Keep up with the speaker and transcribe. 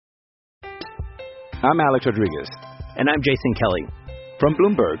I'm Alex Rodriguez. And I'm Jason Kelly. From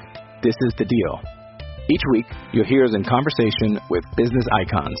Bloomberg, this is The Deal. Each week, you'll hear us in conversation with business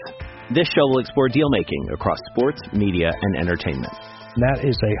icons. This show will explore deal-making across sports, media, and entertainment. That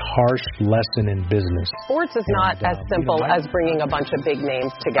is a harsh lesson in business. Sports is not as simple as bringing a bunch of big names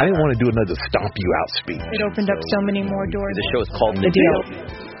together. I didn't want to do another stomp you out speech. It opened up so many more doors. The show is called The Deal.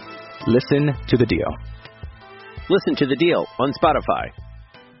 Listen to The Deal. Listen to The Deal on Spotify.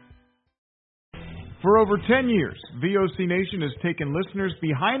 For over 10 years, VOC Nation has taken listeners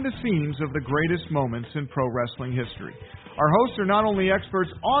behind the scenes of the greatest moments in pro wrestling history. Our hosts are not only experts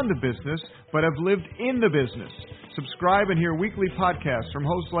on the business, but have lived in the business. Subscribe and hear weekly podcasts from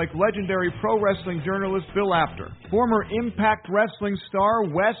hosts like legendary pro wrestling journalist Bill Apter, former Impact Wrestling star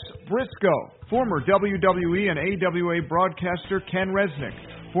Wes Briscoe, former WWE and AWA broadcaster Ken Resnick,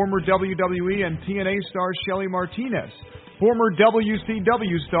 former WWE and TNA star Shelly Martinez, former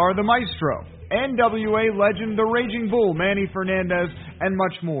WCW star The Maestro, NWA legend The Raging Bull Manny Fernandez, and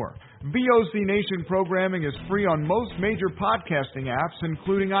much more. VOC Nation programming is free on most major podcasting apps,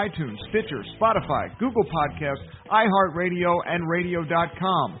 including iTunes, Stitcher, Spotify, Google Podcasts, iHeartRadio, and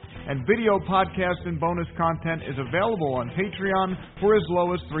Radio.com. And video podcast and bonus content is available on Patreon for as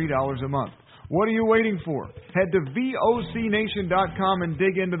low as $3 a month. What are you waiting for? Head to VOCNation.com and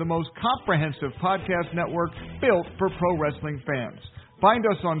dig into the most comprehensive podcast network built for pro wrestling fans. Find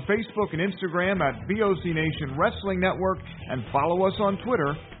us on Facebook and Instagram at VOC Nation Wrestling Network and follow us on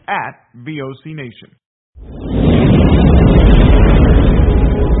Twitter at VOC Nation.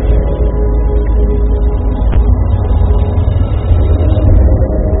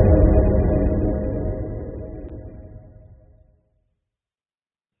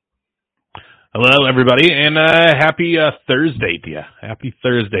 Hello, everybody, and happy Thursday to you. Happy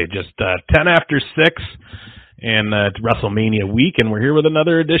Thursday. Just 10 after 6, and it's WrestleMania week, and we're here with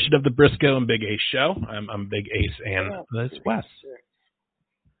another edition of the Briscoe and Big Ace Show. I'm Big Ace, and that's Wes.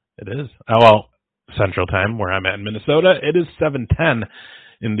 It is. Oh, well, Central Time, where I'm at in Minnesota, it is 7:10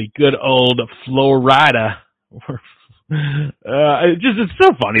 in the good old Florida. It's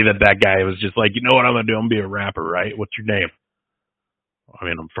so funny that guy was just like, you know what I'm going to do? I'm going to be a rapper, right? What's your name? I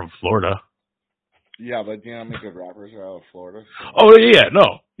mean, I'm from Florida. Yeah, but you know how many good rappers are out of Florida? So. Oh yeah,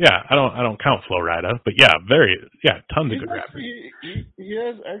 no, yeah, I don't count Flo Rida, but yeah, tons of good rappers. He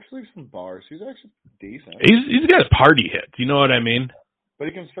has actually some bars. He's actually decent. He's got party hits. You know what I mean? But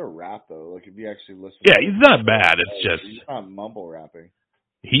he can still rap though. Like if you actually listen. Yeah, he's not bad. It's just he's not mumble rapping.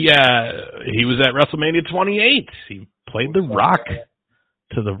 He was at WrestleMania 28. He played The Rock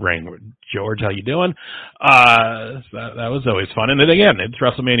to the ring. George, how you doing? That was always fun. And then again, it's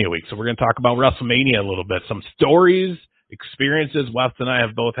WrestleMania week, so we're going to talk about WrestleMania a little bit. Some stories, experiences Wes and I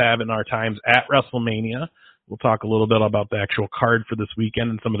have both had in our times at WrestleMania. We'll talk a little bit about the actual card for this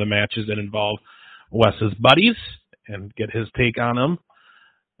weekend and some of the matches that involve Wes's buddies and get his take on them.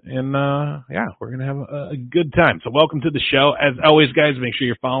 And, we're going to have a good time. So welcome to the show. As always, guys, make sure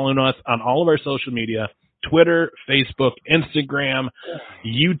you're following us on all of our social media, Twitter, Facebook, Instagram,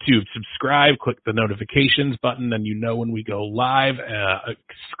 YouTube. Subscribe, click the notifications button, then you know when we go live.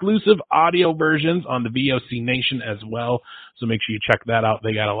 Exclusive audio versions on the VOC Nation as well, so make sure you check that out.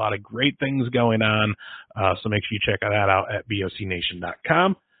 They got a lot of great things going on, so make sure you check that out at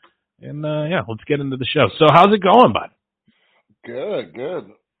VOCNation.com. And, let's get into the show. So how's it going, bud? Good.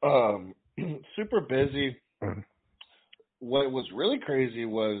 Super busy. What was really crazy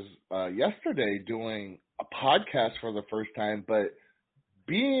was yesterday doing a podcast for the first time, but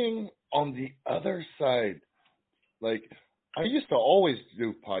being on the other side. Like, I used to always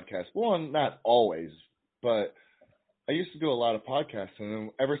do podcasts. Well, not always, but I used to do a lot of podcasts. And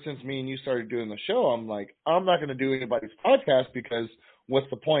then ever since me and you started doing the show, I'm like, I'm not going to do anybody's podcast because what's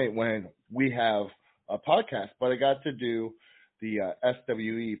the point when we have a podcast? But I got to do the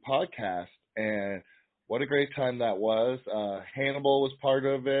SWE podcast, and what a great time that was. Hannibal was part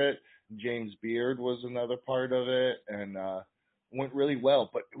of it. James Beard was another part of it, and went really well.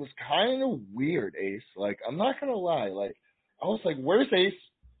 But it was kind of weird, Ace. Like, I'm not going to lie. Like, I was like, where's Ace?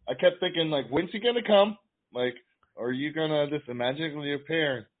 I kept thinking, like, when's he going to come? Like, are you going to just magically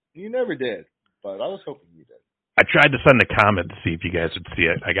appear? You never did, but I was hoping you did. I tried to send a comment to see if you guys would see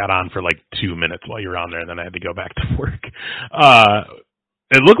it. I got on for like 2 minutes while you were on there, and then I had to go back to work.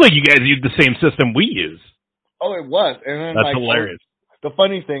 It looked like you guys used the same system we use. Oh, it was. And then, that's hilarious. The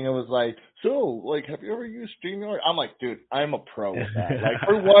funny thing, it was like, so, like, have you ever used StreamYard? I'm like, dude, I'm a pro with that. Like,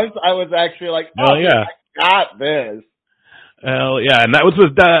 for once, I was actually like, oh, yeah, I got this. Hell yeah, and that was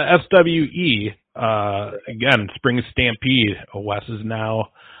with SWE. Again, Spring Stampede. Wes is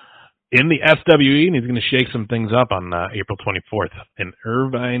now in the SWE, and he's going to shake some things up on April 24th in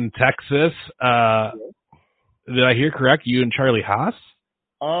Irvine, Texas. Did I hear correct? You and Charlie Haas?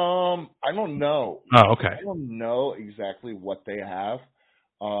 I don't know. Oh, okay. I don't know exactly what they have.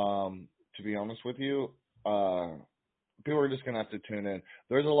 To be honest with you, people are just gonna have to tune in.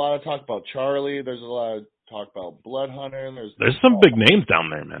 There's a lot of talk about Charlie. There's a lot of talk about Blood Hunter. There's some big names down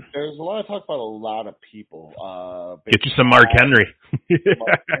there, man. There's a lot of talk about a lot of people. Get you some Mark Henry.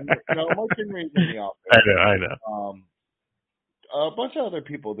 Mark Henry. No, Mark Henry's in the office. I know. A bunch of other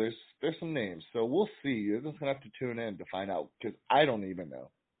people. There's some names, so we'll see. You're just gonna have to tune in to find out because I don't even know.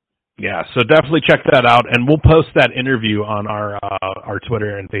 Yeah, so definitely check that out, and we'll post that interview on our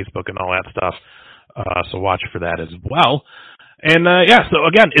Twitter and Facebook and all that stuff. So watch for that as well. And so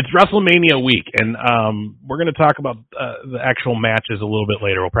again, it's WrestleMania week, and we're going to talk about the actual matches a little bit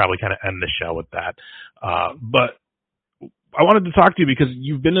later. We'll probably kind of end the show with that. But I wanted to talk to you because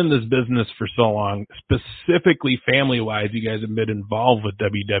you've been in this business for so long, specifically family-wise. You guys have been involved with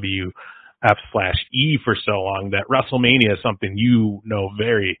WWF/E for so long that WrestleMania is something you know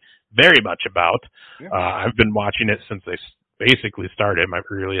very, very much about. Yeah. I've been watching it since they basically started. My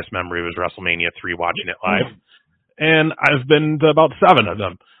earliest memory was WrestleMania 3, watching it live. And I've been to about 7 of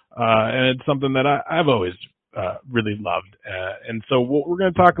them. And it's something that I've always really loved. And so we're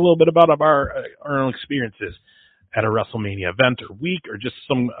going to talk a little bit about our own experiences at a WrestleMania event or week, or just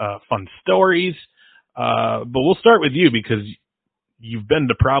some fun stories. But we'll start with you because you've been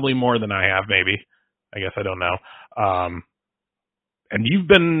to probably more than I have, maybe. I guess I don't know. And you've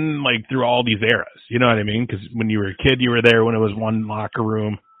been like through all these eras, you know what I mean? Because when you were a kid, you were there when it was one locker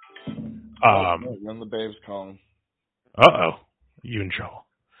room. When the babes calling. You in trouble.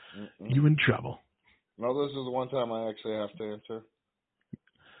 You in trouble. No, this is the one time I actually have to answer.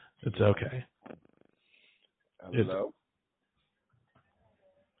 It's okay. Hello.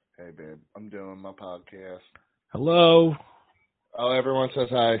 Hey, babe. I'm doing my podcast. Hello. Oh, everyone says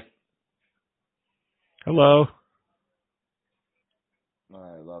hi. Hello.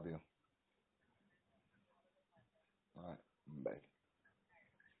 I love you. All right, bye.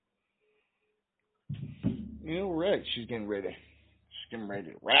 You know, Rick, she's getting ready. She's getting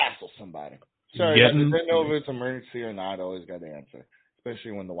ready to wrestle somebody. Sorry, I didn't know if it's emergency or not. I always got to answer,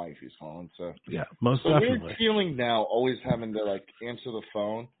 especially when the wifey's calling. So yeah, most so definitely. Weird feeling now, always having to like answer the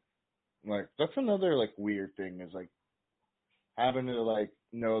phone. Like that's another like weird thing is like having to like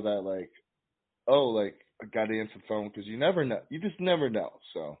know that like I got to answer the phone because you never know. You just never know.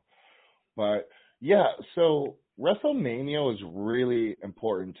 So, but yeah, so WrestleMania was really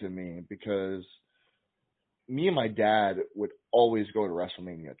important to me because me and my dad would always go to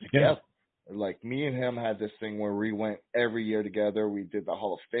WrestleMania together. Yeah. Like me and him had this thing where we went every year together. We did the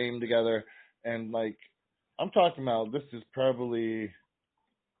Hall of Fame together, and like I'm talking about, this is probably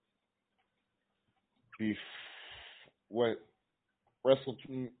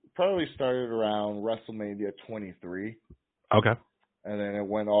probably started around WrestleMania 23. Okay. And then it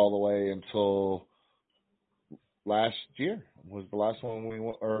went all the way until last year was the last one we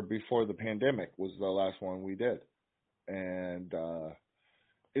went, or before the pandemic was the last one we did. And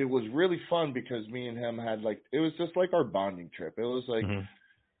it was really fun because me and him had like, it was just like our bonding trip. It was like,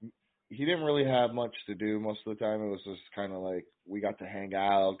 he didn't really have much to do most of the time. It was just kind of like, we got to hang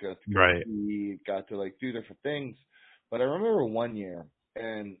out, got to eat, got to like do different things. But I remember one year,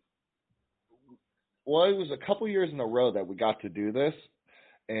 and well, it was a couple years in a row that we got to do this.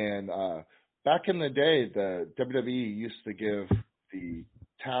 And back in the day, the WWE used to give the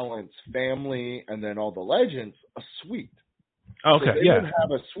talent's family and then all the legends a suite. Okay, so they would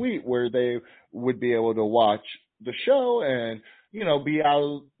have a suite where they would be able to watch the show and, you know, be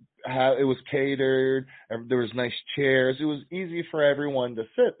out. It was catered. There was nice chairs. It was easy for everyone to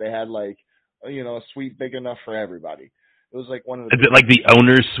sit. They had like, you know, a suite big enough for everybody. It was like one of the. Is it like the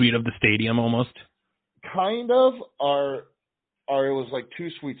owner's suite of the stadium almost? Kind of. Or it was like 2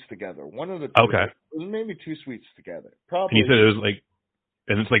 suites together. One of the two. Okay. It was maybe 2 suites together. Probably. And you said it was like,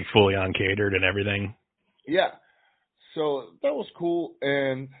 and it's like fully on catered and everything. Yeah. So that was cool,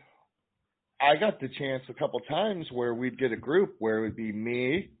 and I got the chance a couple times where we'd get a group where it would be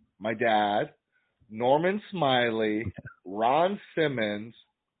me, my dad, Norman Smiley, Ron Simmons,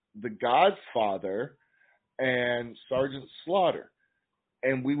 the Godfather, and Sergeant Slaughter.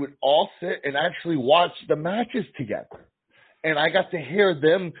 And we would all sit and actually watch the matches together. And I got to hear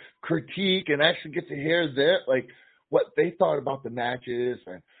them critique and actually get to hear like what they thought about the matches.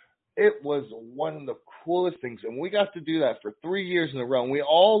 And it was one of the coolest things. And we got to do that for 3 years in a row. And we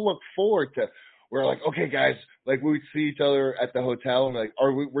all look forward to we're like, okay, guys, like we would see each other at the hotel and like,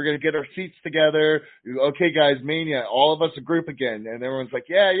 we're going to get our seats together. Okay, guys, Mania, all of us a group again. And everyone's like,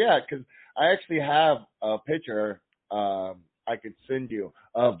 yeah. Cause I actually have a picture, I could send you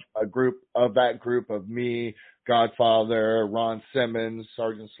of that group of me, Godfather, Ron Simmons,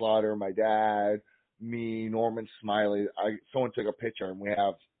 Sergeant Slaughter, my dad, me, Norman Smiley. Someone took a picture and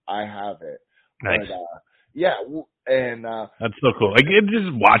I have it. Nice. But, and that's so cool. Like it's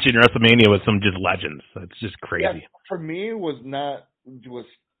just watching WrestleMania with some just legends. It's just crazy. Yeah, for me, was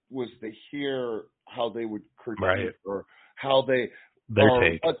to hear how they would critique or how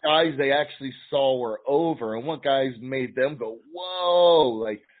what guys they actually saw were over and what guys made them go, whoa.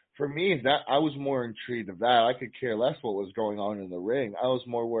 Like for me, that I was more intrigued of that. I could care less what was going on in the ring. I was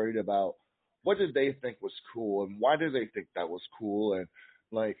more worried about what did they think was cool and why did they think that was cool. And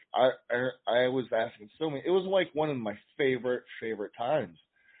like I was asking so many. It was like one of my favorite times.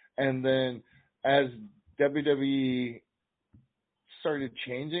 And then as WWE started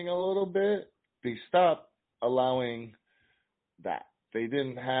changing a little bit, they stopped allowing that. They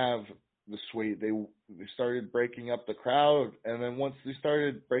didn't have the suite. They started breaking up the crowd, and then once they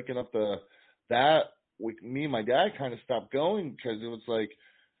started breaking up me and my dad kind of stopped going because it was like,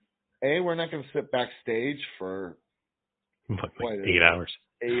 we're not going to sit backstage for 8 hours.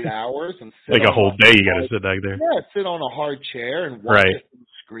 8 hours and sit like a whole day. You got to sit back there. Yeah, sit on a hard chair and watch it on the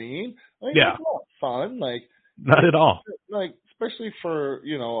screen. Like, yeah, it's not fun. Like not at all. Like especially for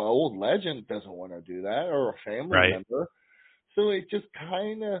an old legend doesn't want to do that or a family member. So it just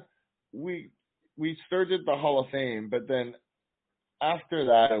kind of we started the Hall of Fame, but then after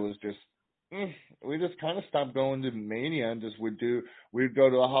that it was just we just kind of stopped going to Mania and just we'd go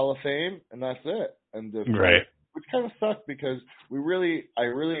to the Hall of Fame and that's it. And just which kind of sucked because I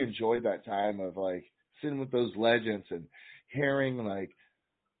really enjoyed that time of like sitting with those legends and hearing like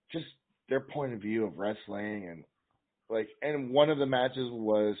just their point of view of wrestling and one of the matches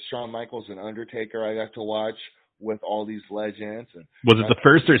was Shawn Michaels and Undertaker I got to watch with all these legends. And was it the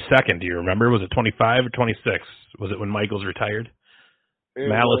first or second? Do you remember? Was it 25 or 26? Was it when Michaels retired?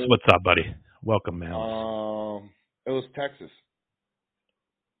 Malice, what's up, buddy? Welcome, Malice. It was Texas.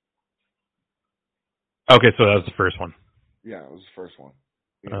 Okay, so that was the first one. Yeah, it was the first one.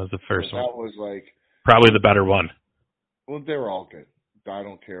 That was the first one. That was like probably the better one. Well, they were all good. I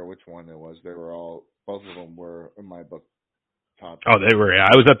don't care which one it was. They were all. Both of them were in my book. Top. Oh, they were. Yeah,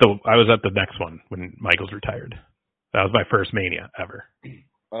 I was at the next one when Michaels retired. That was my first Mania ever.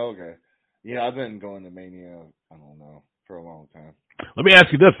 Okay. Yeah, I've been going to Mania, I don't know, for a long time. Let me ask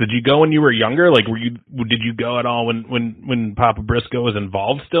you this. Did you go when you were younger? Like, did you go at all when Papa Briscoe was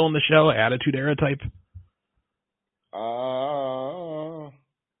involved still in the show? Attitude Era type?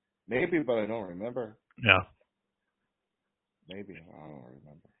 Maybe, but I don't remember. Yeah. Maybe. I don't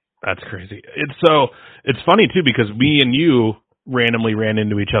remember. That's crazy. It's funny, too, because me and you randomly ran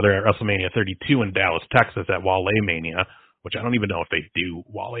into each other at WrestleMania 32 in Dallas, Texas at Wale Mania, which I don't even know if they do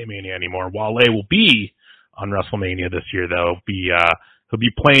Wale Mania anymore. Wale will be on WrestleMania this year, though. He'll be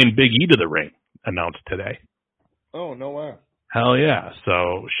playing Big E to the ring, announced today. Oh, no way. Hell yeah.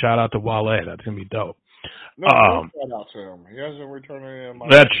 So shout out to Wale. That's going to be dope. No, shout out to him. He hasn't returned any of my...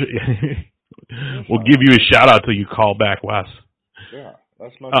 We'll give you a shout out till you call back, Wes. Yeah,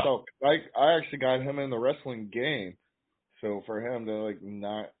 that's myself. I actually got him in the wrestling game. So for him to like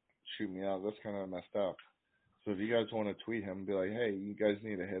not shoot me out, that's kind of messed up. So if you guys want to tweet him and be like, hey, you guys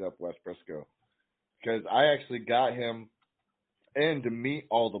need to hit up Wes Briscoe. Because I actually got him in to meet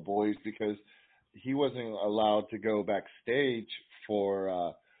all the boys because he wasn't allowed to go backstage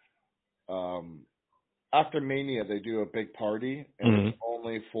for after Mania they do a big party and it's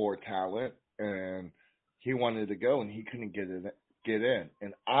only for talent and he wanted to go and he couldn't get in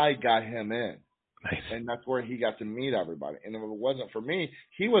and I got him in. Nice. And that's where he got to meet everybody. And if it wasn't for me,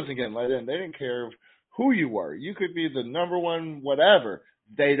 he wasn't getting let in. They didn't care who you were. You could be the number one whatever.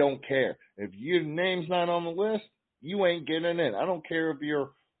 They don't care. If your name's not on the list, you ain't getting in. I don't care if it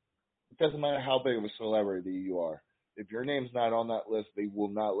doesn't matter how big of a celebrity you are. If your name's not on that list, they will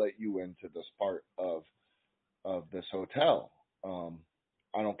not let you into this part of this hotel.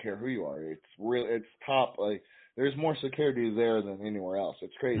 I don't care who you are. It's top. Like there's more security there than anywhere else.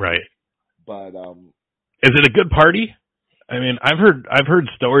 It's crazy. Right. But is it a good party? I mean, I've heard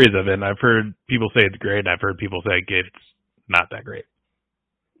stories of it, and I've heard people say it's great, and I've heard people say it's not that great.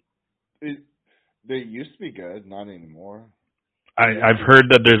 They used to be good, not anymore. I've heard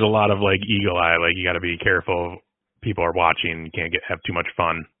that there's a lot of like eagle eye, like you got to be careful. People are watching. You can't have too much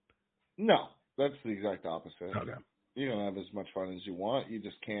fun. No, that's the exact opposite. Okay. You don't have as much fun as you want. You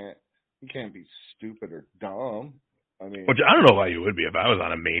just can't. You can't be stupid or dumb. I mean, which I don't know why you would be if I was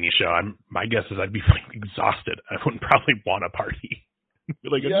on a Mania show. My guess is I'd be exhausted. I wouldn't probably want a party.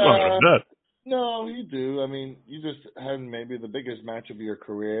 Like, I just want to go to bed. No, you do. I mean, you just had maybe the biggest match of your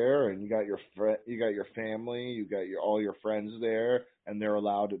career, and you got your family, you got all your friends there, and they're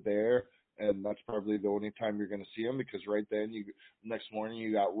allowed it there, and that's probably the only time you're going to see them, because right then next morning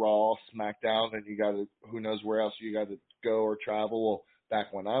you got Raw, SmackDown, and you got to, who knows where else you got to go or travel. Well,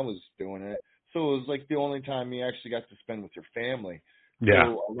 back when I was doing it, so it was like the only time you actually got to spend with your family.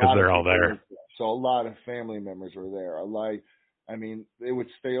 Yeah, because they're all there. So a lot of family members were there. I mean, they would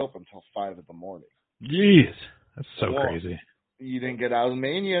stay open until 5 in the morning. Jeez, that's so crazy. You didn't get out of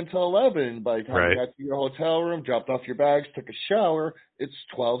Mania until 11. By the time you got to your hotel room, dropped off your bags, took a shower, it's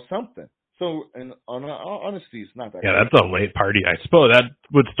 12-something. So, and honestly, it's not that. Yeah, that's a late party. I suppose that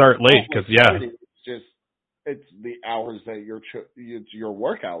would start late because it's the hours that it's your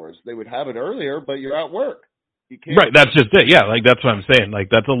work hours. They would have it earlier, but you're at work. You can't. Right, that's just it. Yeah, like that's what I'm saying. Like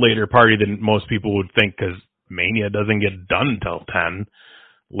that's a later party than most people would think because Mania doesn't get done till 10,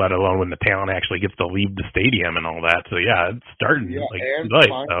 let alone when the talent actually gets to leave the stadium and all that. So yeah, it's starting and late.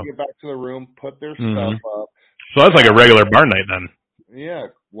 Get back to the room, put their stuff up. So that's like a regular bar night then. Yeah,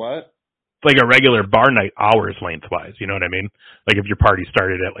 what? It's like a regular bar night hours lengthwise. You know what I mean? Like if your party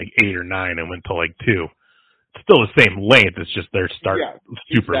started at like 8 or 9 and went till like 2, it's still the same length. It's just their start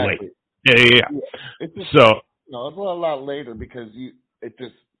super late. Yeah. It's just, so it's a lot later because it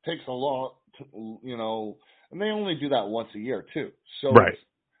just takes a long, and they only do that once a year too. So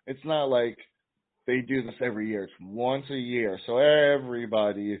it's not like they do this every year. It's once a year. So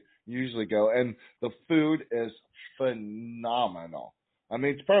everybody usually go, and the food is phenomenal. I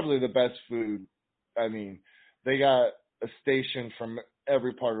mean, it's probably the best food. I mean, they got a station from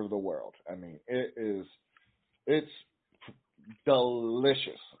every part of the world. I mean, it's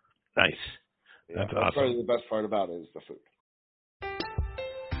delicious. Nice. That's awesome. Probably the best part about it is the food.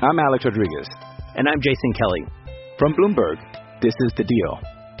 I'm Alex Rodriguez. And I'm Jason Kelly. From Bloomberg, this is The Deal.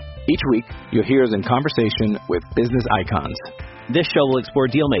 Each week, you'll hear us in conversation with business icons. This show will explore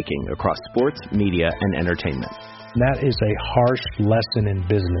deal-making across sports, media, and entertainment. That is a harsh lesson in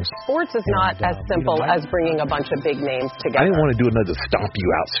business. Sports is not as simple as bringing a bunch of big names together. I didn't want to do another stomp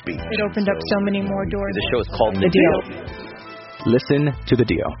you out speech. It opened up so many more doors. The show is called The Deal. Listen to The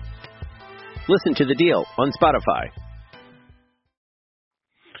Deal. Listen to The Deal on Spotify.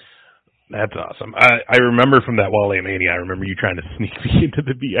 That's awesome. I remember from that Wale Mania, I remember you trying to sneak me into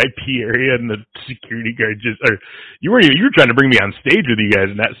the VIP area and the security guard you were trying to bring me on stage with you guys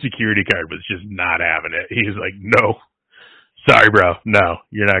and that security guard was just not having it. He's like, no, sorry, bro. No,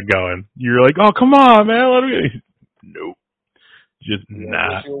 you're not going. You're like, oh, come on, man. Let me. Nope. Just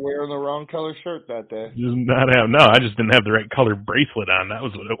not. You were wearing the wrong color shirt that day. Just not have. No, I just didn't have the right color bracelet on. That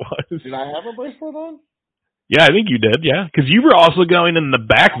was what it was. Did I have a bracelet on? Yeah, I think you did, yeah. Because you were also going in the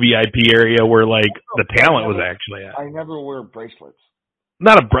back VIP area where, like, the talent was actually at. I never wear bracelets.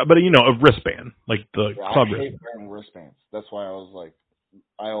 Not a wristband, like the club wristband. I hate wristband. wearing wristbands. That's why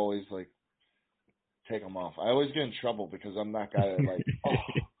I always take them off. I always get in trouble because I'm that guy that,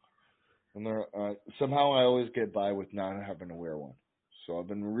 and somehow I always get by with not having to wear one. So I've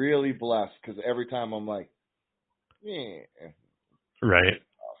been really blessed because every time I'm like, Right.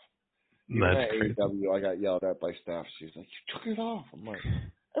 Even at AEW, I got yelled at by staff. She's like, you took it off. I'm like,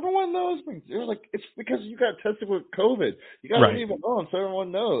 everyone knows me. They're like, it's because you got tested with COVID. You got to leave it on so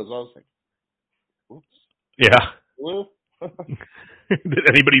everyone knows. I was like, oops. Yeah. Well. Did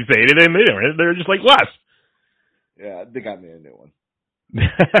anybody say anything? They're just like, Wes. Yeah, they got me a new one.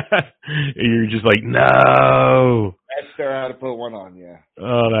 You're just like, no. I still had to put one on, yeah.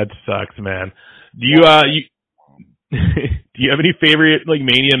 Oh, that sucks, man. Do you do you have any favorite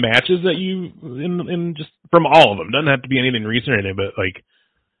Mania matches that you in just from all of them? Doesn't have to be anything recent or anything, but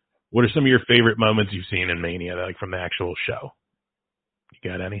what are some of your favorite moments you've seen in Mania, from the actual show? You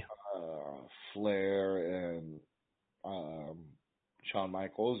got any? Flair and Shawn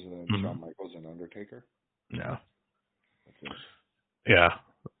Michaels, and then Shawn Michaels and Undertaker. No. Yeah.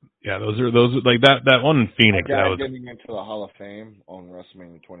 Yeah, those that one in Phoenix. That was getting into the Hall of Fame on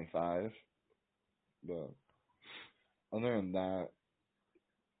WrestleMania 25. But other than that,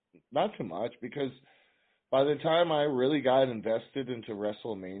 not too much, because by the time I really got invested into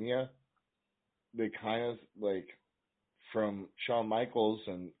WrestleMania, they kind of from Shawn Michaels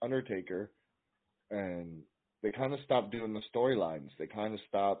and Undertaker, and they kind of stopped doing the storylines. They kind of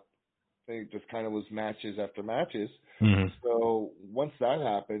stopped. They just kind of was matches after matches. Mm-hmm. So once that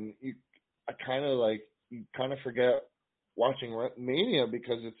happened, you kind of forget watching Mania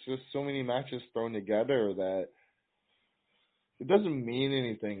because it's just so many matches thrown together that it doesn't mean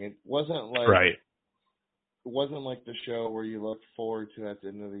anything. It wasn't like wasn't like the show where you look forward to at the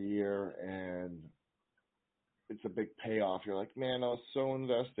end of the year and it's a big payoff. You're like, man, I was so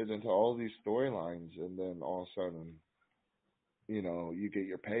invested into all these storylines, and then all of a sudden, you get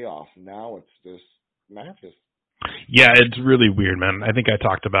your payoff. Now it's just matches. Yeah, it's really weird, man. I think I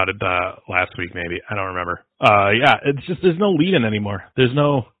talked about it last week, maybe. I don't remember. Yeah, it's just there's no lead-in anymore. There's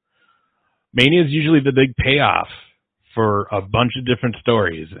no Mania is usually the big payoff for a bunch of different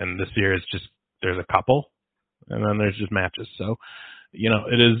stories, and this year it's just there's a couple, and then there's just matches. So,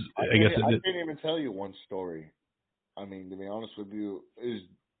 it is. I guess I can't even tell you one story. I mean, to be honest with you, is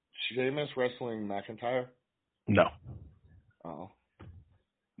Sheamus wrestling McIntyre? No. Oh.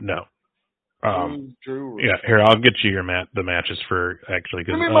 No. Drew. Yeah, here, I'll get you the matches for actually.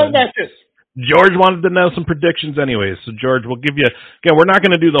 Give me my matches. George wanted to know some predictions anyways, so George, we'll give you. Again, we're not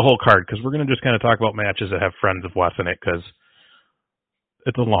going to do the whole card because we're going to just kind of talk about matches that have friends of Wes in it because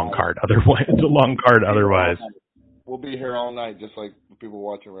it's a long card. Otherwise, We'll be here all night, just like people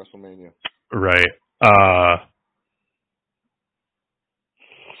watching WrestleMania. Right.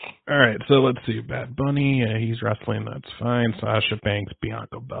 All right, so let's see. Bad Bunny, he's wrestling. That's fine. Sasha Banks,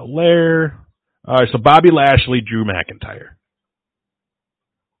 Bianca Belair. All right, so Bobby Lashley, Drew McIntyre.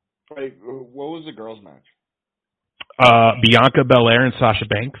 Wait, what was the girls' match? Bianca Belair and Sasha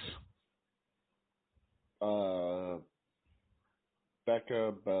Banks.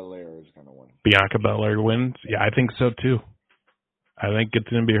 Becca Belair is going to win. Bianca Belair wins? Yeah, I think so, too. I think it's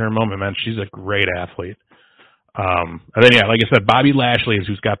going to be her moment, man. She's a great athlete. And then, yeah, like I said, Bobby Lashley is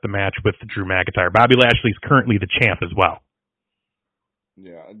who's got the match with Drew McIntyre. Bobby Lashley's currently the champ as well.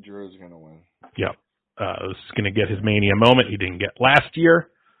 Yeah, Drew's going to win. Yep. This is going to get his Mania moment he didn't get last year.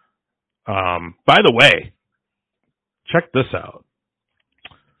 By the way, check this out.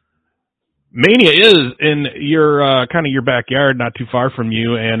 Mania is in your kind of your backyard, not too far from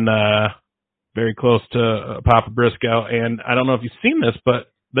you, and very close to Papa Briscoe. And I don't know if you've seen this,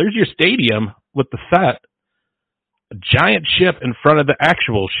 but there's your stadium with the set. A giant ship in front of the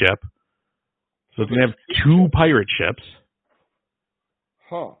actual ship. So it's going to have two pirate ships.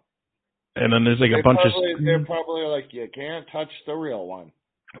 Huh. And then there's like a bunch of... They're probably like, you can't touch the real one.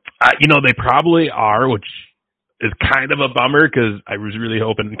 They probably are, which is kind of a bummer because I was really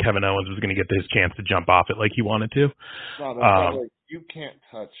hoping Kevin Owens was going to get his chance to jump off it like he wanted to. No, they're probably like, you can't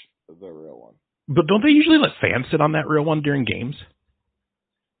touch the real one. But don't they usually let fans sit on that real one during games?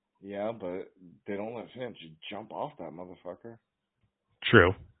 Yeah, but they don't let fans jump off that motherfucker.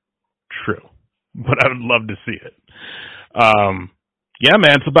 True. But I would love to see it. Yeah,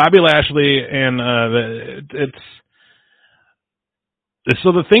 man. So Bobby Lashley and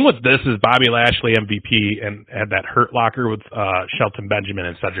so the thing with this is Bobby Lashley MVP and had that Hurt Locker with Shelton Benjamin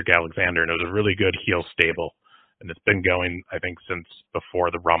and Cedric Alexander, and it was a really good heel stable, and it's been going I think since before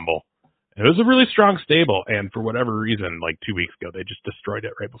the Rumble. It was a really strong stable, and for whatever reason, like 2 weeks ago, they just destroyed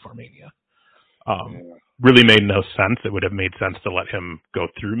it right before Mania. Really made no sense. It would have made sense to let him go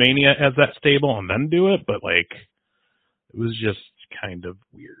through Mania as that stable and then do it, but it was just kind of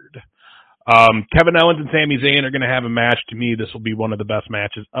weird. Kevin Owens and Sami Zayn are going to have a match. To me, this will be one of the best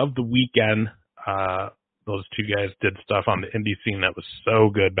matches of the weekend. Those two guys did stuff on the indie scene that was so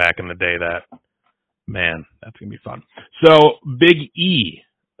good back in the day that, man, that's going to be fun. So, Big E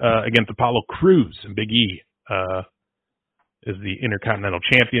against Apollo Crews, and Big E is the Intercontinental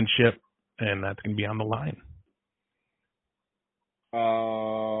Championship, and that's going to be on the line.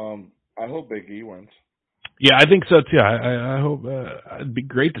 I hope Big E wins. Yeah, I think so too. I hope it'd be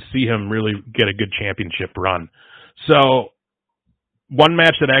great to see him really get a good championship run. So, one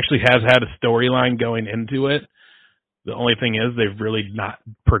match that actually has had a storyline going into it. The only thing is they've really not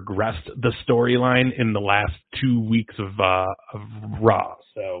progressed the storyline in the last 2 weeks of Raw.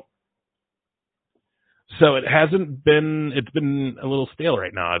 So it hasn't been. It's been a little stale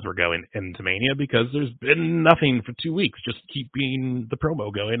right now as we're going into Mania because there's been nothing for 2 weeks. Just keeping the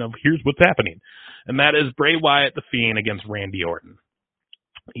promo going of here's what's happening, and that is Bray Wyatt the Fiend against Randy Orton,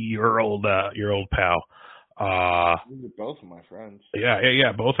 your old pal. These are both of my friends.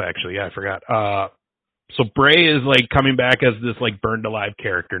 Yeah, both actually. Yeah, I forgot. So Bray is coming back as this burned alive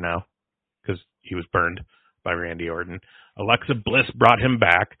character now because he was burned by Randy Orton. Alexa Bliss brought him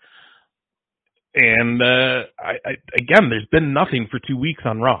back. And again, there's been nothing for 2 weeks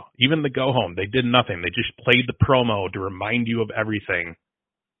on Raw. Even the go home, they did nothing. They just played the promo to remind you of everything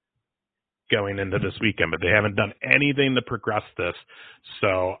going into this weekend, but they haven't done anything to progress this.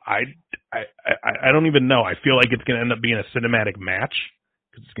 So I don't even know. I feel like it's going to end up being a cinematic match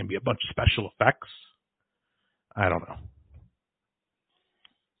because it's going to be a bunch of special effects. I don't know.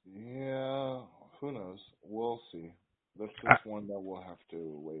 Yeah, who knows? We'll see. This is one that we'll have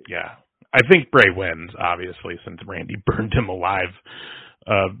to wait. Yeah. I think Bray wins, obviously, since Randy burned him alive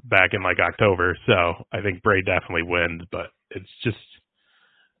back in like October. So I think Bray definitely wins, but it's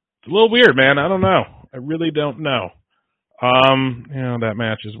a little weird, man. I don't know. I really don't know. That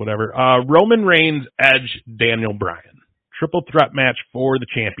match is whatever. Roman Reigns, Edge, Daniel Bryan. Triple threat match for the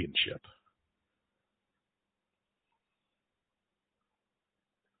championship.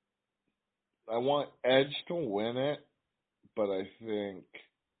 I want Edge to win it, but I think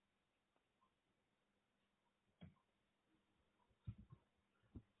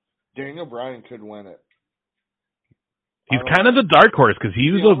Daniel Bryan could win it. He's kind of the dark horse because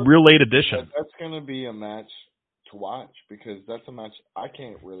he's a real late addition. That's going to be a match to watch because that's a match I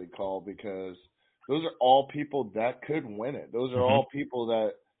can't really call because those are all people that could win it. Those are all people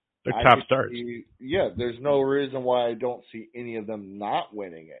that they're top stars. There's no reason why I don't see any of them not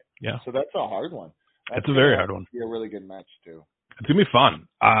winning it. Yeah. So that's a hard one. It's a very hard one. Be a really good match too. It's gonna be fun.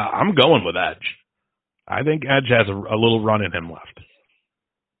 I'm going with Edge. I think Edge has a little run in him left.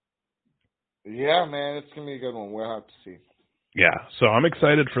 Yeah, man, it's gonna be a good one. We'll have to see. Yeah, so I'm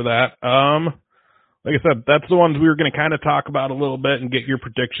excited for that. Like I said, that's the ones we were going to kind of talk about a little bit and get your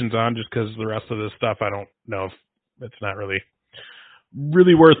predictions on, just because the rest of this stuff I don't know if it's not really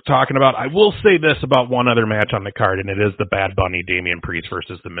worth talking about. I will say this about one other match on the card, and it is the Bad Bunny Damian Priest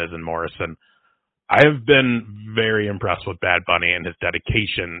versus the Miz and Morrison. I have been very impressed with Bad Bunny and his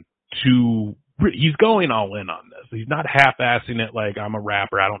dedication to. He's going all in on this. He's not half-assing it like I'm a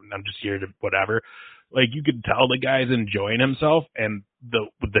rapper. I'm just here to whatever. Like you could tell the guy's enjoying himself, and the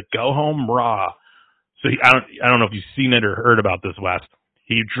go home raw. So I don't know if you've seen it or heard about this, Wes.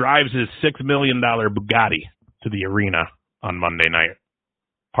 He drives his $6 million Bugatti to the arena on Monday night.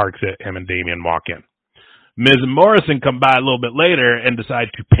 Parks it. Him and Damian walk in. Miz and Morrison come by a little bit later and decide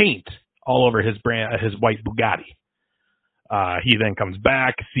to paint all over his white Bugatti. He then comes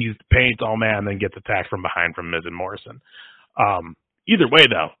back, sees the paint, all mad, and then gets attacked from behind from Miz and Morrison. Either way,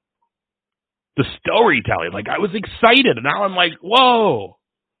 though, the storytelling, like I was excited, and now I'm like, whoa.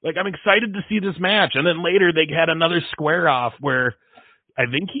 Like, I'm excited to see this match. And then later they had another square off where I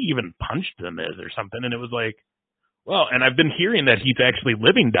think he even punched the Miz or something. And it was like, well, and I've been hearing that he's actually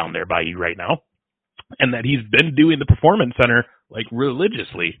living down there by you right now. And that he's been doing the Performance Center, like,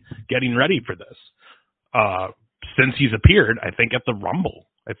 religiously, getting ready for this. Since he's appeared, I think at the Rumble.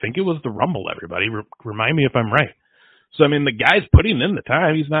 I think it was the Rumble, everybody. Remind me if I'm right. So, I mean, the guy's putting in the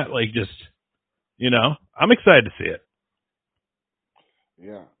time. He's not, like, just, I'm excited to see it.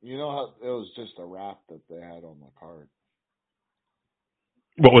 Yeah. You know how it was just a wrap that they had on the card.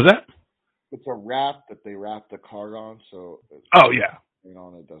 What was that? It's a wrap that they wrapped the card on, so oh yeah. It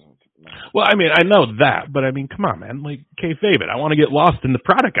doesn't matter. Well, I mean, I know that, but I mean, come on, man. Like, kayfabe it. I want to get lost in the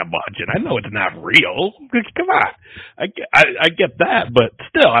product I'm watching. I know it's not real. Come on. I get that, but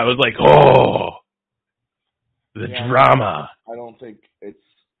still, I was like, oh, the drama. I don't think it's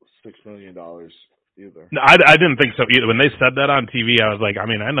 $6 million either. No, I didn't think so either. When they said that on TV, I was like, I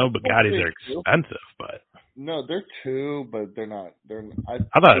mean, I know Bugattis are expensive, but no, they're two, but they're not.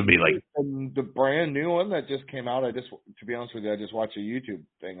 I thought it'd be like the brand new one that just came out. To be honest with you, I just watched a YouTube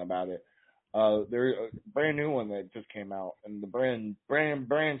thing about it. There's a brand new one that just came out, and the brand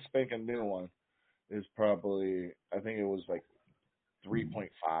spanking new one is probably, I think it was like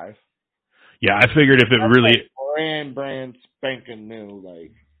 3.5. Yeah, I figured if it that's really like brand spanking new,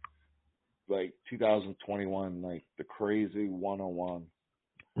 like 2021, like the crazy 101.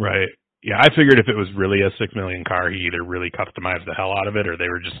 Right. Yeah, I figured if it was really a $6 million car, he either really customized the hell out of it, or they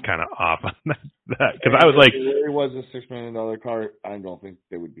were just kind of off on that. Because I was like, if it was a $6 million car, I don't think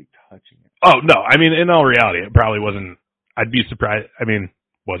they would be touching it. Oh no, I mean, in all reality, it probably wasn't. I'd be surprised. I mean,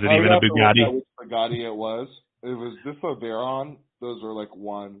 was it even a Bugatti? Which Bugatti it was. It was this Veyron. Those were like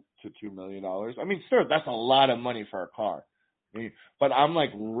 $1 to $2 million. I mean, sure, that's a lot of money for a car. I mean, but I'm like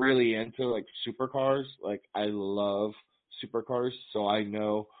really into like supercars. Like I love supercars, so I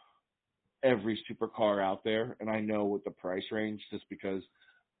know every supercar out there, and I know what the price range just because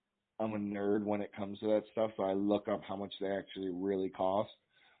I'm a nerd when it comes to that stuff. So I look up how much they actually really cost,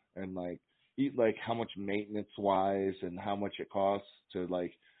 and like how much maintenance wise and how much it costs to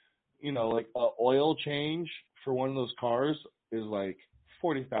like like a oil change for one of those cars is like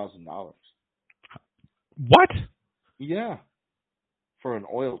 $40,000. What? Yeah. For an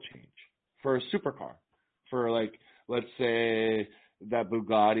oil change, for a supercar, for like, let's say that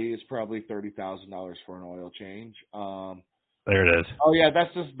Bugatti is probably $30,000 for an oil change. There it is. Oh yeah,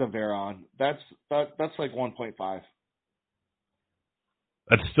 that's just the Veyron. That's like 1.5.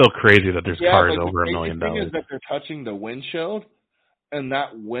 That's still crazy that there's cars over $1 million. The thing is that they're touching the windshield, and that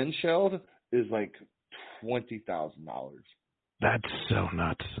windshield is like $20,000. That's so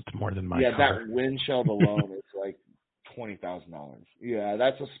nuts. It's more than my car. That windshield alone is like $20,000. Yeah,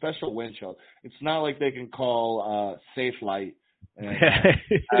 that's a special windshield. It's not like they can call Safe Light and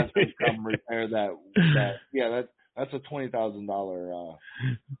have them come repair that. Yeah, that's a $20,000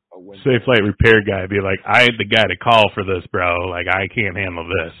 windshield. Safe Light repair guy be like, I ain't the guy to call for this, bro. Like, I can't handle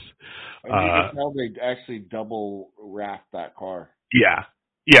this. And you can tell they actually double wrapped that car. Yeah.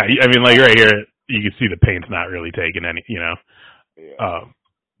 Yeah, I mean, like right here, you can see the paint's not really taking any, Yeah.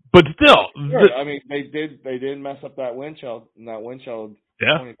 But still. Sure. I mean, they did mess up that windshield, and that windshield,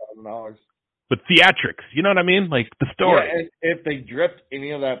 $20,000. But theatrics, you know what I mean? Like the story. Yeah, and if they dripped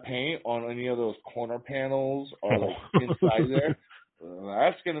any of that paint on any of those corner panels or like inside there,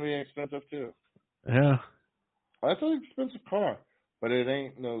 that's going to be expensive too. Yeah. That's an expensive car. But it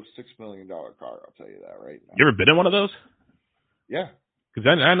ain't no $6 million car, I'll tell you that right now. You ever been in one of those? Yeah. Because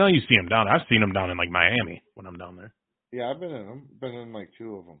I know you see them down. I've seen them down in, like, Miami when I'm down there. Yeah, I've been in them. Been in, like,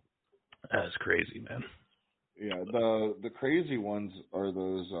 2 of them. That's crazy, man. Yeah, the crazy ones are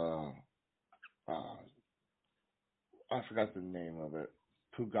those, I forgot the name of it.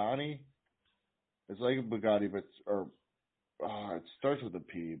 Pagani? It's like a Bugatti, but, it starts with a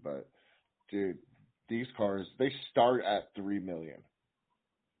P, but, dude, these cars, they start at $3 million.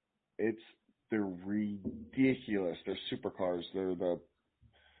 They're ridiculous. They're supercars. They're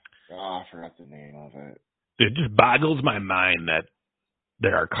I forgot the name of it. It just boggles my mind that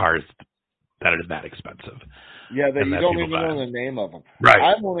there are cars that are that expensive. Yeah, that you don't even know the name of them.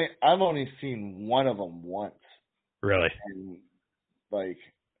 Right. I've only seen one of them once. Really? And, like,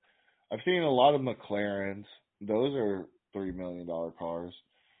 I've seen a lot of McLarens. Those are $3 million cars.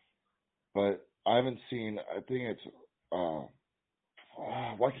 But I haven't seen, I think it's,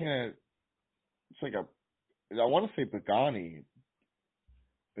 why can't I, it's like I want to say Pagani.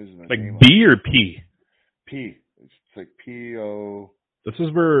 Like B or P? P. It's like P-O. This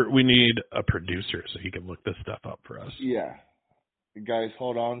is where we need a producer so he can look this stuff up for us. Yeah. Guys,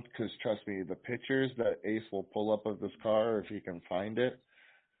 hold on, because trust me, the pictures that Ace will pull up of this car, if he can find it,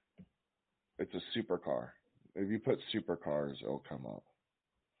 it's a supercar. If you put supercars, it'll come up.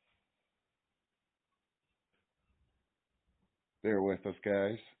 Bear with us,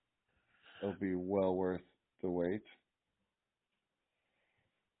 guys. It'll be well worth the wait.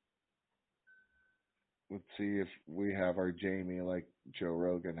 Let's see if we have our Jamie like Joe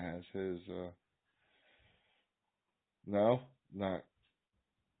Rogan has his. No, not.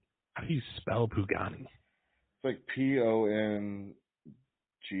 How do you spell Pagani? It's like Pong.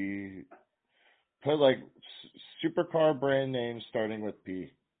 Put like supercar brand name starting with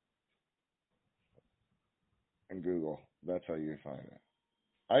P. And Google. That's how you find it.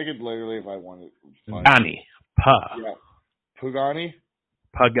 I could literally, if I wanted, find Pagani. Yeah. Pagani?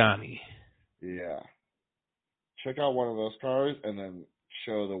 Pagani. Yeah. Check out one of those cars and then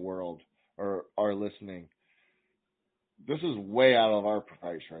show the world or our listening. This is way out of our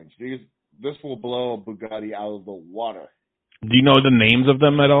price range. This will blow a Bugatti out of the water. Do you know the names of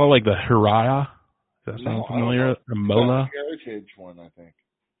them at all? Like the Hiraya? Does that sound familiar? The Mola? Heritage one, I think.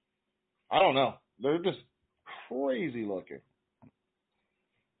 I don't know. They're just crazy looking.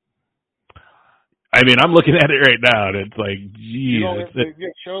 I mean, I'm looking at it right now, and it's like, geez.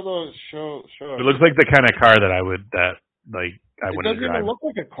 Show those. Show. It looks like the kind of car that I wouldn't drive. It doesn't even look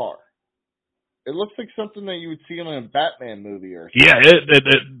like a car. It looks like something that you would see in a Batman movie or something. Yeah,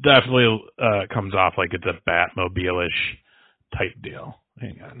 it definitely comes off like it's a Batmobile-ish type deal.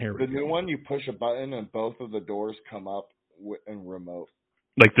 Hang on, here we go. The new one, you push a button and both of the doors come up and remote.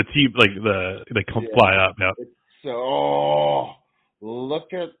 Like they come fly up now. So,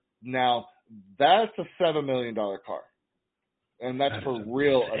 look at now. That's a $7 million car, and that's for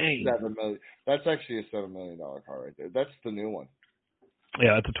real. A $7 million. That's actually a $7 million car right there. That's the new one.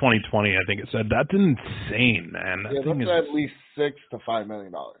 Yeah, that's a 2020. I think it said. That's insane, man. That thing is at least $6 to $5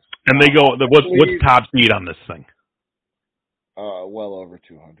 million. And they go. What's top speed on this thing? Well over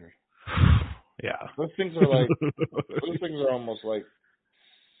 200. Yeah. Those things are almost like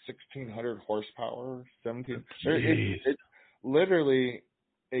 1,600 horsepower, 17. It's literally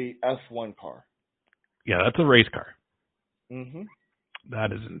a F1 car. Yeah, that's a race car. Mm-hmm.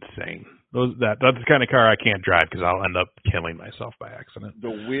 That is insane. That's the kind of car I can't drive because I'll end up killing myself by accident.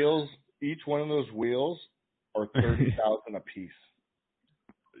 The wheels, each one of those wheels are $30,000 a piece.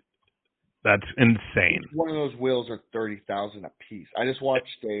 That's insane. Each one of those wheels are $30,000 a piece. I just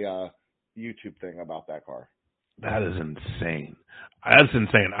watched a YouTube thing about that car. That is insane. That's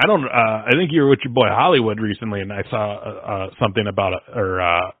insane. I think you were with your boy Hollywood recently, and I saw something about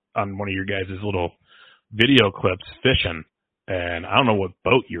on one of your guys' little video clips fishing, and I don't know what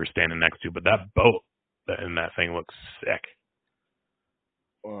boat you were standing next to, but that boat and that thing looks sick.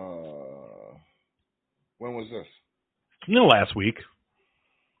 When was this? Last week.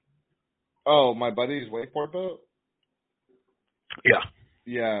 Oh, my buddy's wakeboard boat? Yeah.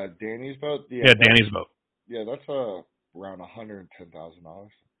 Yeah, Danny's boat? Yeah, Danny's boat. Yeah, that's around $110,000.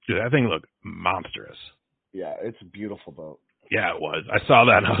 Dude, that thing looked monstrous. Yeah, it's a beautiful boat. Yeah, it was. I saw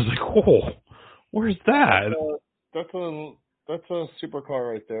that and I was like, whoa, where's that? That's a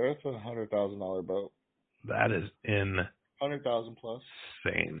supercar right there. It's a $100,000 boat. That is 100,000 plus.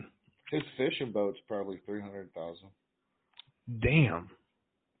 Insane. His fishing boat's probably 300,000. Damn.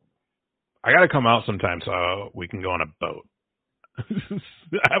 I got to come out sometime so we can go on a boat.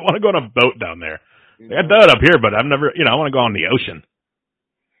 I want to go on a boat down there. I got that up here, but I've never, I want to go on the ocean.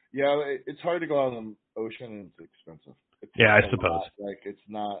 Yeah, it's hard to go out on the ocean and it's expensive. Yeah, I suppose. Like, it's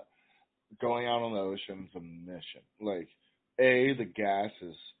not going out on the ocean's a mission. Like, the gas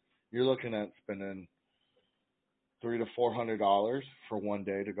is, you're looking at spending $300 to $400 for one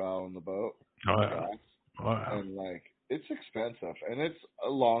day to go out on the boat. Oh, yeah. Wow. And, like, it's expensive. And it's a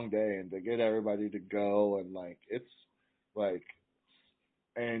long day. And to get everybody to go and, like, it's, like,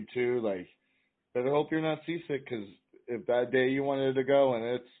 and two, like, better hope you're not seasick because if that day you wanted to go and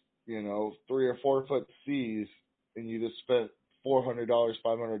it's, 3 or 4 foot seas and you just spent $400,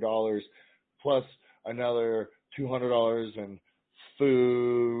 $500 plus another $200 in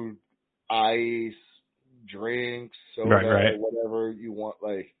food, ice, drinks, soda, right. whatever you want,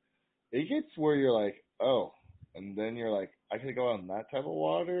 like, it gets where you're like, oh, and then you're like, I could go on that type of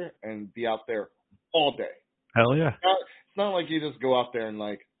water and be out there all day. Hell yeah. It's not like you just go out there and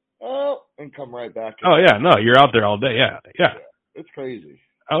like, and come right back. Oh, yeah, no, you're out there all day, yeah. It's crazy.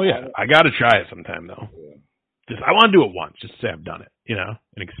 Oh, yeah, I got to try it sometime, though. Yeah. I want to do it once, just to say I've done it, and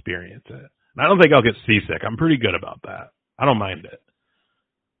experience it. And I don't think I'll get seasick. I'm pretty good about that. I don't mind it.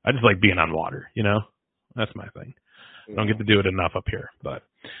 I just like being on water, That's my thing. I don't get to do it enough up here. But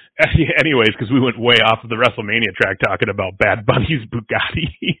anyways, because we went way off of the WrestleMania track talking about Bad Bunny's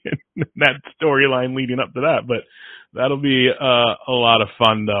Bugatti and that storyline leading up to that. But that'll be a lot of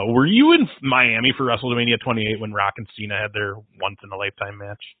fun, though. Were you in Miami for WrestleMania 28 when Rock and Cena had their once-in-a-lifetime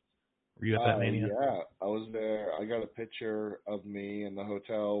match? Were you at that Mania? Yeah, I was there. I got a picture of me in the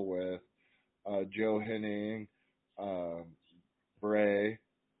hotel with Joe Henning, Bray,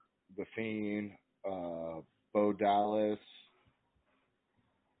 The Fiend, Bo Dallas,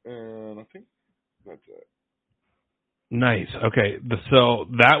 and I think that's it. Nice. Okay, so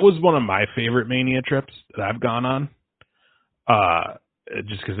that was one of my favorite Mania trips that I've gone on.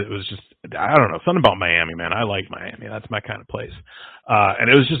 Just because it was just, I don't know, something about Miami, man. I like Miami. That's my kind of place. And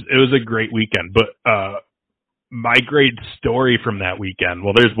it was a great weekend. But my great story from that weekend,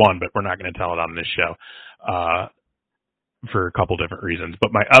 well, there's one, but we're not going to tell it on this show for a couple different reasons.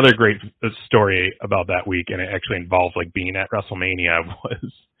 But my other great story about that week, and it actually involves like being at WrestleMania,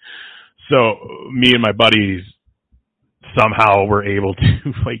 was so me and my buddies somehow were able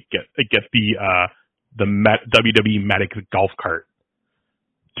to like get the WWE Medics golf cart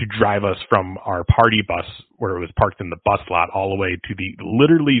to drive us from our party bus where it was parked in the bus lot all the way to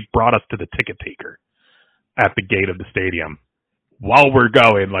literally brought us to the ticket taker at the gate of the stadium. While we're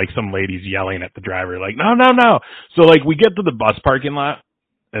going, like some ladies yelling at the driver, like, no. So like we get to the bus parking lot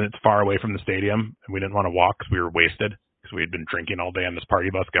and it's far away from the stadium and we didn't want to walk because we were wasted because we had been drinking all day on this party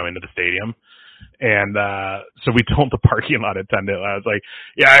bus going to the stadium. And so we told the parking lot attendant, I was like,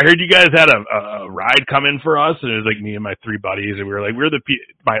 yeah, I heard you guys had a ride coming for us. And it was like me and my 3 buddies. And we were like, we're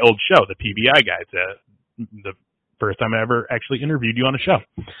my old show, the PBI guys. The first time I ever actually interviewed you on a show.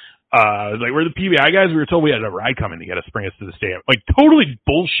 I was like, we're the PBI guys. We were told we had a ride coming to get us, bring us to the stadium. Like totally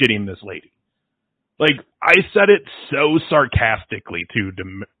bullshitting this lady. Like I said it so sarcastically too,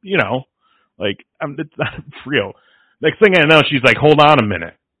 like it's not real. Next thing I know, she's like, hold on a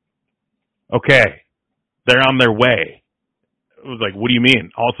minute. Okay, they're on their way. It was like, what do you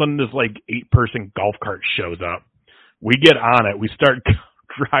mean? All of a sudden, this like 8-person golf cart shows up. We get on it. We start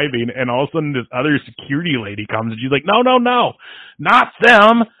driving, and all of a sudden, this other security lady comes, and she's like, no, not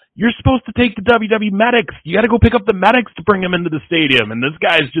them. You're supposed to take the WWE Medics. You got to go pick up the Medics to bring them into the stadium. And this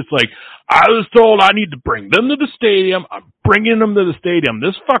guy's just like, I was told I need to bring them to the stadium. I'm bringing them to the stadium.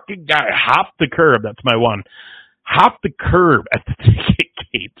 This fucking guy hopped the curb. That's my one. Hopped the curb at the ticket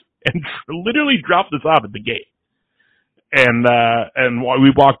gate. And literally dropped us off at the gate, and we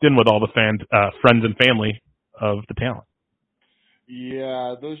walked in with all the fans, friends, and family of the talent.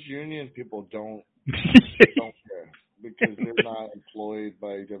 Yeah, those union people don't care because they're not employed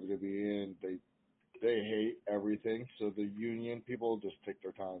by WWE and they hate everything. So the union people just take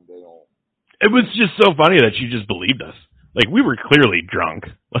their time. They don't. It was just so funny that she just believed us. Like, we were clearly drunk.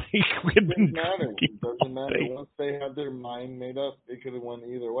 Like, we had been It doesn't matter. Once they had their mind made up, it could have went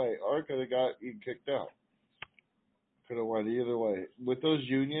either way. Or it could have got you kicked out. Could have went either way. With those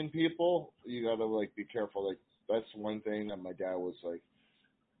union people, you got to, like, be careful. Like, that's one thing that my dad was, like,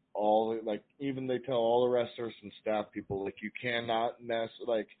 even they tell all the wrestlers and staff people, like, you cannot mess,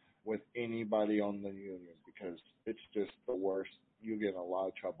 like, with anybody on the union because it's just the worst. You get in a lot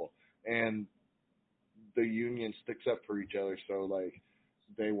of trouble. And the union sticks up for each other, so, like,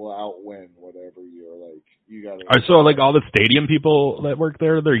 they will outwin whatever you're, like, you got to. So, like, all the stadium people that work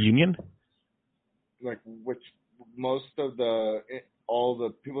there, they're union? Like, most of all the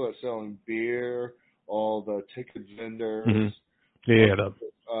people that selling beer, all the ticket vendors,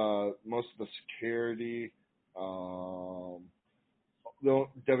 most of the security, the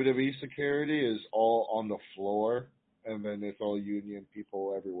WWE security is all on the floor, and then it's all union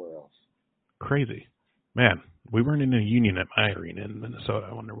people everywhere else. Crazy. Man, we weren't in a union at my arena in Minnesota.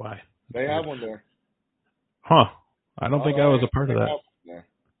 I wonder why. They have one there. Huh. I don't think I was a part of that.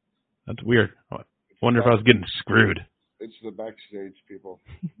 That's weird. I wonder if I was getting screwed. It's the backstage people.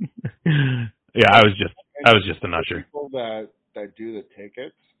 Yeah, I was just an usher. People that do the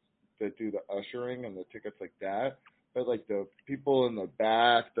tickets, that do the ushering and the tickets like that, but like the people in the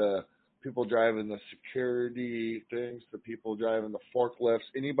back, the people driving the security things, the people driving the forklifts,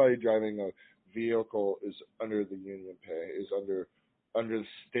 anybody driving a vehicle is under the union pay, is under the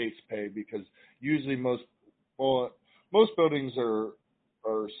state's pay, because usually most buildings are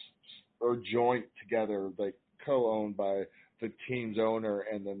joint together, like co-owned by the team's owner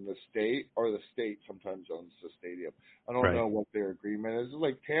and then the state, or the state sometimes owns the stadium. I don't know what their agreement is.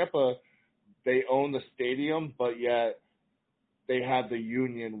 Like Tampa, they own the stadium, but yet they have the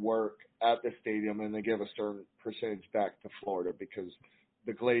union work at the stadium, and they give a certain percentage back to Florida because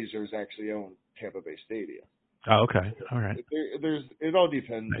the Glazers actually own Tampa Bay Stadium. Oh, okay. All right. It all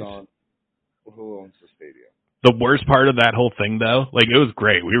depends on who owns the stadium. The worst part of that whole thing, though, like, it was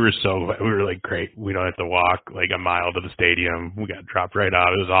great. We were like, great. We don't have to walk like a mile to the stadium. We got dropped right off.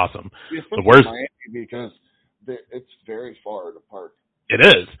 It was awesome. The worst, because it's very far to park. It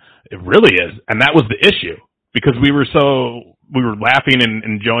is. It really is. And that was the issue, because we were laughing and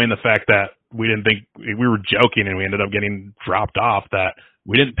enjoying the fact that we were joking, and we ended up getting dropped off, that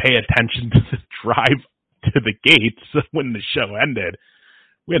we didn't pay attention to the drive to the gates when the show ended.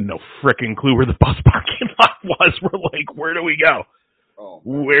 We had no frickin' clue where the bus parking lot was. We're like, where do we go?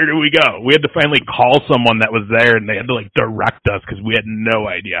 Where do we go? We had to finally call someone that was there, and they had to, like, direct us because we had no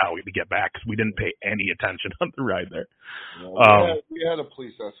idea how we could get back because we didn't pay any attention on the ride there. We had a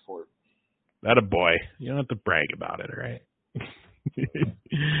police escort. That a boy. You don't have to brag about it, right?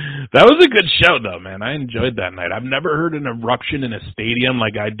 That was a good show, though, man. I enjoyed that night. I've never heard an eruption in a stadium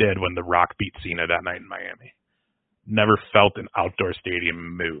like I did when The Rock beat Cena that night in Miami. Never felt an outdoor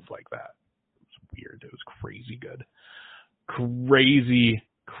stadium move like that. It was weird. It was crazy good. Crazy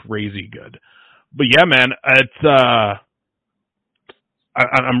good. But yeah, man, it's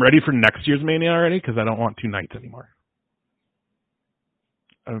I'm ready for next year's Mania already, because I don't want 2 nights anymore.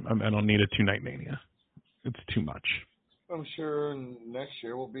 I don't need a 2-night Mania. It's too much. I'm sure next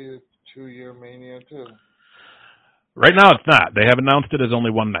year will be a 2-year Mania too. Right now it's not. They have announced it as only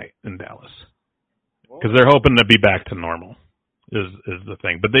 1 night in Dallas. Because they're hoping to be back to normal, is the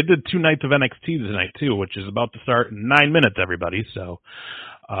thing. But they did 2 nights of NXT tonight, too, which is about to start in 9 minutes, everybody. So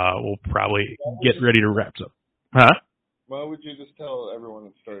we'll probably get ready to wrap up. Huh? Why would you just tell everyone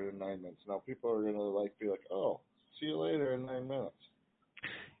it started in 9 minutes? Now people are going to be like, oh, see you later in 9 minutes.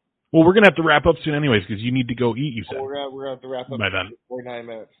 Well, we're going to have to wrap up soon anyways, because you need to go eat, you said. We're going to have to wrap up by then. Before 9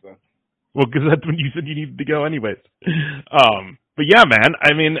 minutes, then. Well, because that's when you said you needed to go anyways. But yeah, man,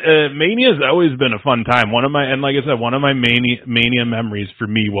 I mean, Mania's always been a fun time. One of my Mania memories for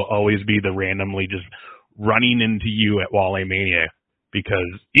me will always be the randomly just running into you at Wale Mania,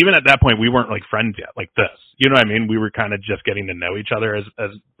 because even at that point we weren't like friends yet, like this. You know what I mean? We were kind of just getting to know each other as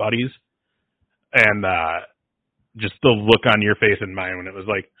buddies, and just the look on your face and mine when it was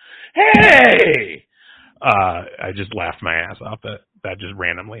like, "Hey!" I just laughed my ass off that just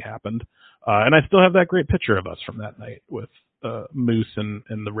randomly happened. And I still have that great picture of us from that night with Moose and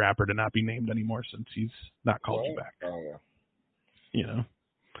the rapper to not be named anymore since he's not called you back. Oh, yeah. You know?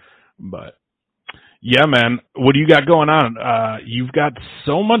 But, yeah, man. What do you got going on? You've got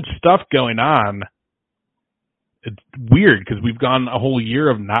so much stuff going on. It's weird because we've gone a whole year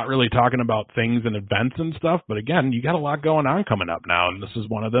of not really talking about things and events and stuff. But, again, you got a lot going on coming up now, and this is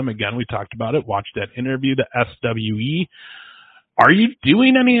one of them. Again, we talked about it. Watched that interview, the SWE. Are you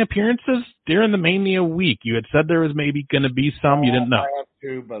doing any appearances during the Mania week? You had said there was maybe going to be some. You didn't know. I have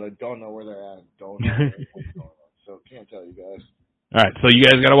 2, but I don't know where they're at. Don't know. so can't tell you guys. All right, so you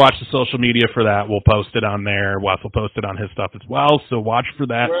guys got to watch the social media for that. We'll post it on there. Wes will post it on his stuff as well, so watch for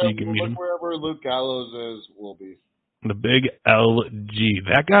that. Wherever, so you can meet him. Wherever Luke Gallows is, we'll be. The big LG.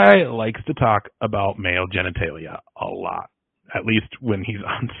 That guy likes to talk about male genitalia a lot, at least when he's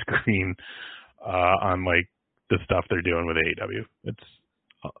on screen on, like, the stuff they're doing with AEW.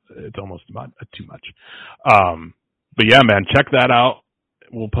 It's almost too much. But, yeah, man, check that out.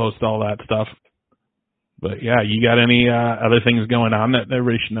 We'll post all that stuff. But, yeah, you got any other things going on that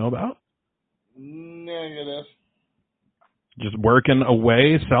everybody should know about? Negative. Just working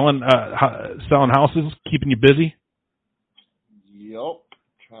away, selling houses, keeping you busy? Yep.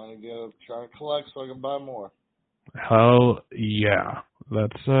 Trying to collect so I can buy more. Hell yeah.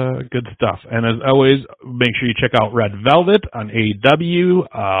 That's good stuff. And as always, make sure you check out Red Velvet on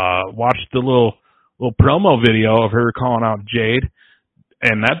AEW. Watch the little promo video of her calling out Jade.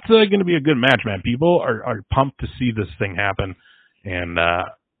 And that's going to be a good match, man. People are pumped to see this thing happen. And,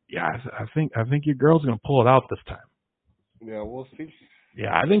 yeah, I think your girl's going to pull it out this time. Yeah, we'll see.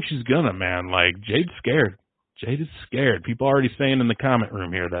 Yeah, I think she's going to, man. Like, Jade's scared. Jade is scared. People are already saying in the comment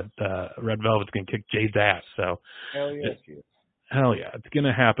room here that Red Velvet's going to kick Jade's ass. So, hell yeah, hell yeah, it's going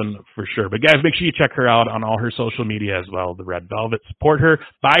to happen for sure. But guys, make sure you check her out on all her social media as well. The Red Velvet. Support her.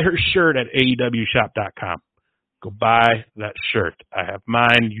 Buy her shirt at AEWshop.com. Go buy that shirt. I have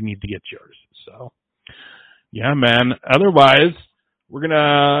mine. You need to get yours. So, yeah, man. Otherwise,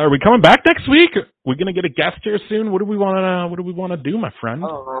 are we coming back next week? We're gonna get a guest here soon. What do we want to do, my friend? I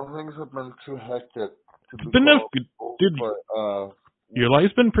don't know. Things have been too hectic. Dude, your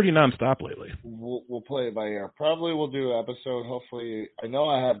life's been pretty nonstop lately. We'll play it by ear. Probably we'll do an episode. Hopefully, I know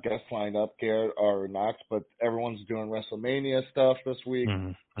I have guests lined up, Garrett or Knox, but everyone's doing WrestleMania stuff this week,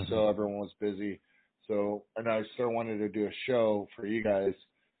 so everyone was busy. So, and I still wanted to do a show for you guys.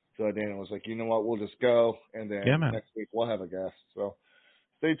 So Dana was like, you know what, we'll just go, and then next week we'll have a guest. So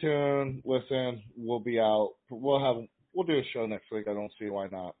stay tuned, listen, we'll be out. We'll do a show next week. I don't see why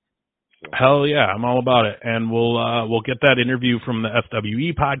not. So. Hell yeah, I'm all about it. And we'll get that interview from the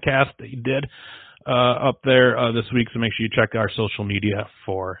FWE podcast that you did up there this week, so make sure you check our social media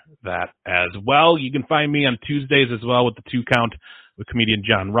for that as well. You can find me on Tuesdays as well with the 2 Count with comedian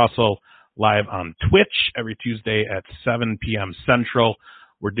John Russell, live on Twitch every Tuesday at 7 p.m. Central.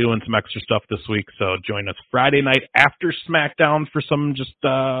 We're doing some extra stuff this week, so join us Friday night after SmackDown for some just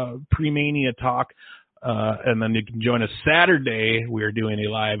pre-Mania talk. And then you can join us Saturday. We are doing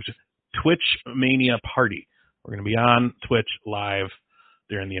a live Twitch Mania party. We're going to be on Twitch live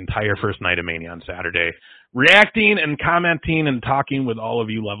during the entire first night of Mania on Saturday, reacting and commenting and talking with all of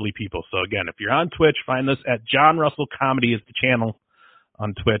you lovely people. So, again, if you're on Twitch, find us at John Russell Comedy is the channel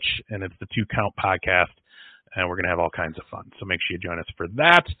on Twitch, and it's the 2 Count podcast, and we're going to have all kinds of fun. So make sure you join us for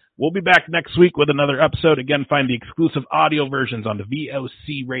that. We'll be back next week with another episode. Again, find the exclusive audio versions on the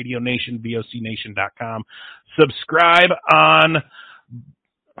VOC Radio Nation, VOCNation.com. Subscribe on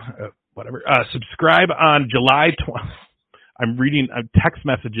July 12th. I'm reading text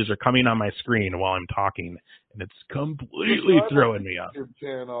messages are coming on my screen while I'm talking, and it's completely throwing me off.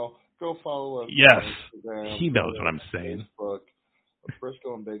 Channel. Go follow us. Yes, on Instagram, he knows what I'm saying. Facebook.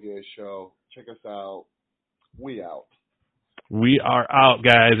 Briscoe and Big A show. Check us out. We out. We are out,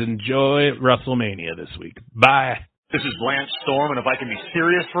 guys. Enjoy WrestleMania this week. Bye. This is Lance Storm, and if I can be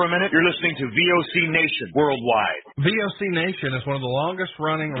serious for a minute, you're listening to VOC Nation worldwide. VOC Nation is one of the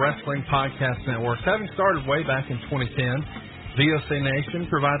longest-running wrestling podcast networks, having started way back in 2010. VOC Nation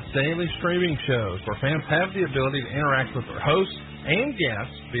provides daily streaming shows where fans have the ability to interact with their hosts and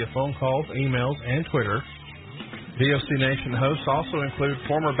guests via phone calls, emails, and Twitter. VOC Nation hosts also include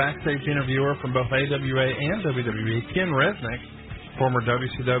former backstage interviewer from both AWA and WWE, Ken Resnick, former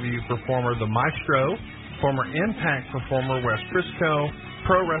WCW performer The Maestro, former Impact performer Wes Briscoe,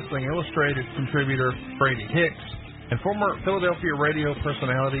 Pro Wrestling Illustrated contributor Brady Hicks, and former Philadelphia radio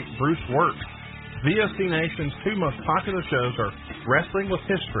personality Bruce Wirt. VOC Nation's 2 most popular shows are Wrestling with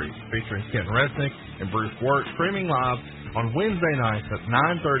History, featuring Ken Resnick and Bruce Wirt, streaming live on Wednesday nights at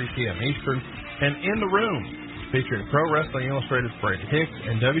 9:30 p.m. Eastern, and In the Room, featuring Pro Wrestling Illustrated's Brady Hicks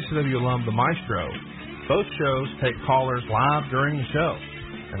and WCW alum The Maestro. Both shows take callers live during the show,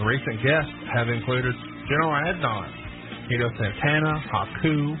 and recent guests have included General Adnan, Tito Santana,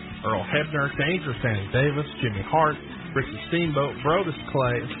 Haku, Earl Hebner, Dangerous Danny Davis, Jimmy Hart, Ricky Steamboat, Brodus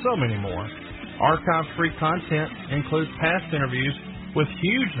Clay, and so many more. Archive-free content includes past interviews with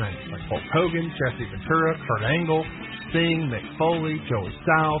huge names like Hulk Hogan, Jesse Ventura, Kurt Angle, Sting, Mick Foley, Joey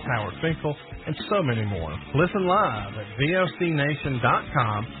Styles, Howard Finkel, and so many more. Listen live at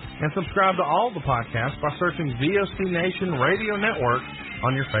VOCNation.com and subscribe to all the podcasts by searching VOC Nation Radio Network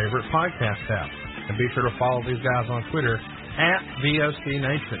on your favorite podcast app. And be sure to follow these guys on Twitter at VOC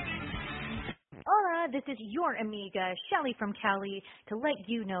Nation. Hola, this is your amiga, Shelly from Cali, to let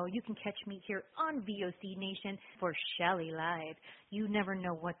you know you can catch me here on VOC Nation for Shelly Live. You never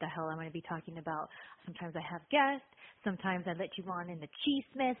know what the hell I'm going to be talking about. Sometimes I have guests. Sometimes I let you on in the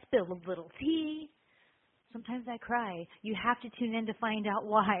cheese-mess, spill a little tea. Sometimes I cry. You have to tune in to find out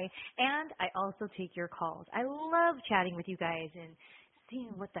why. And I also take your calls. I love chatting with you guys and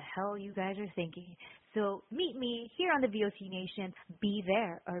seeing what the hell you guys are thinking. So meet me here on the VOC Nation. Be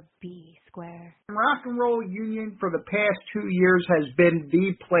there or be square. Rock and Roll Union for the past 2 years has been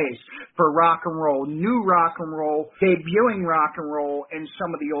the place for rock and roll, new rock and roll, debuting rock and roll, and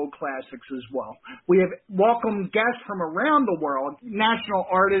some of the old classics as well. We have welcomed guests from around the world, national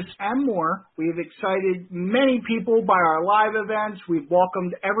artists, and more. We have excited many people by our live events. We've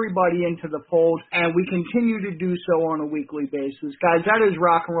welcomed everybody into the fold, and we continue to do so on a weekly basis. Guys, that is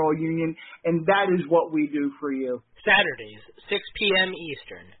Rock and Roll Union, and that is what we do for you. Saturdays, 6 p.m.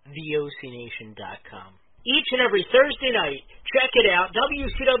 Eastern, VOCNation.com. Each and every Thursday night, check it out,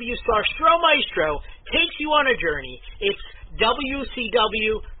 WCW star Stro Maestro takes you on a journey. It's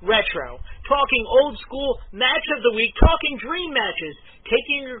WCW Retro, talking old school match of the week, talking dream matches,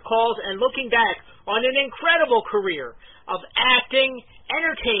 taking your calls and looking back on an incredible career of acting,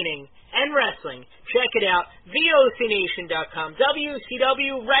 entertaining, and wrestling. Check it out, VOCNation.com,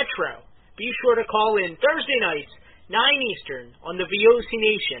 WCW Retro. Be sure to call in Thursday nights, 9 Eastern, on the VOC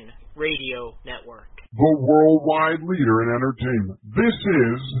Nation Radio Network. The worldwide leader in entertainment. This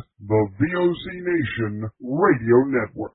is the VOC Nation Radio Network.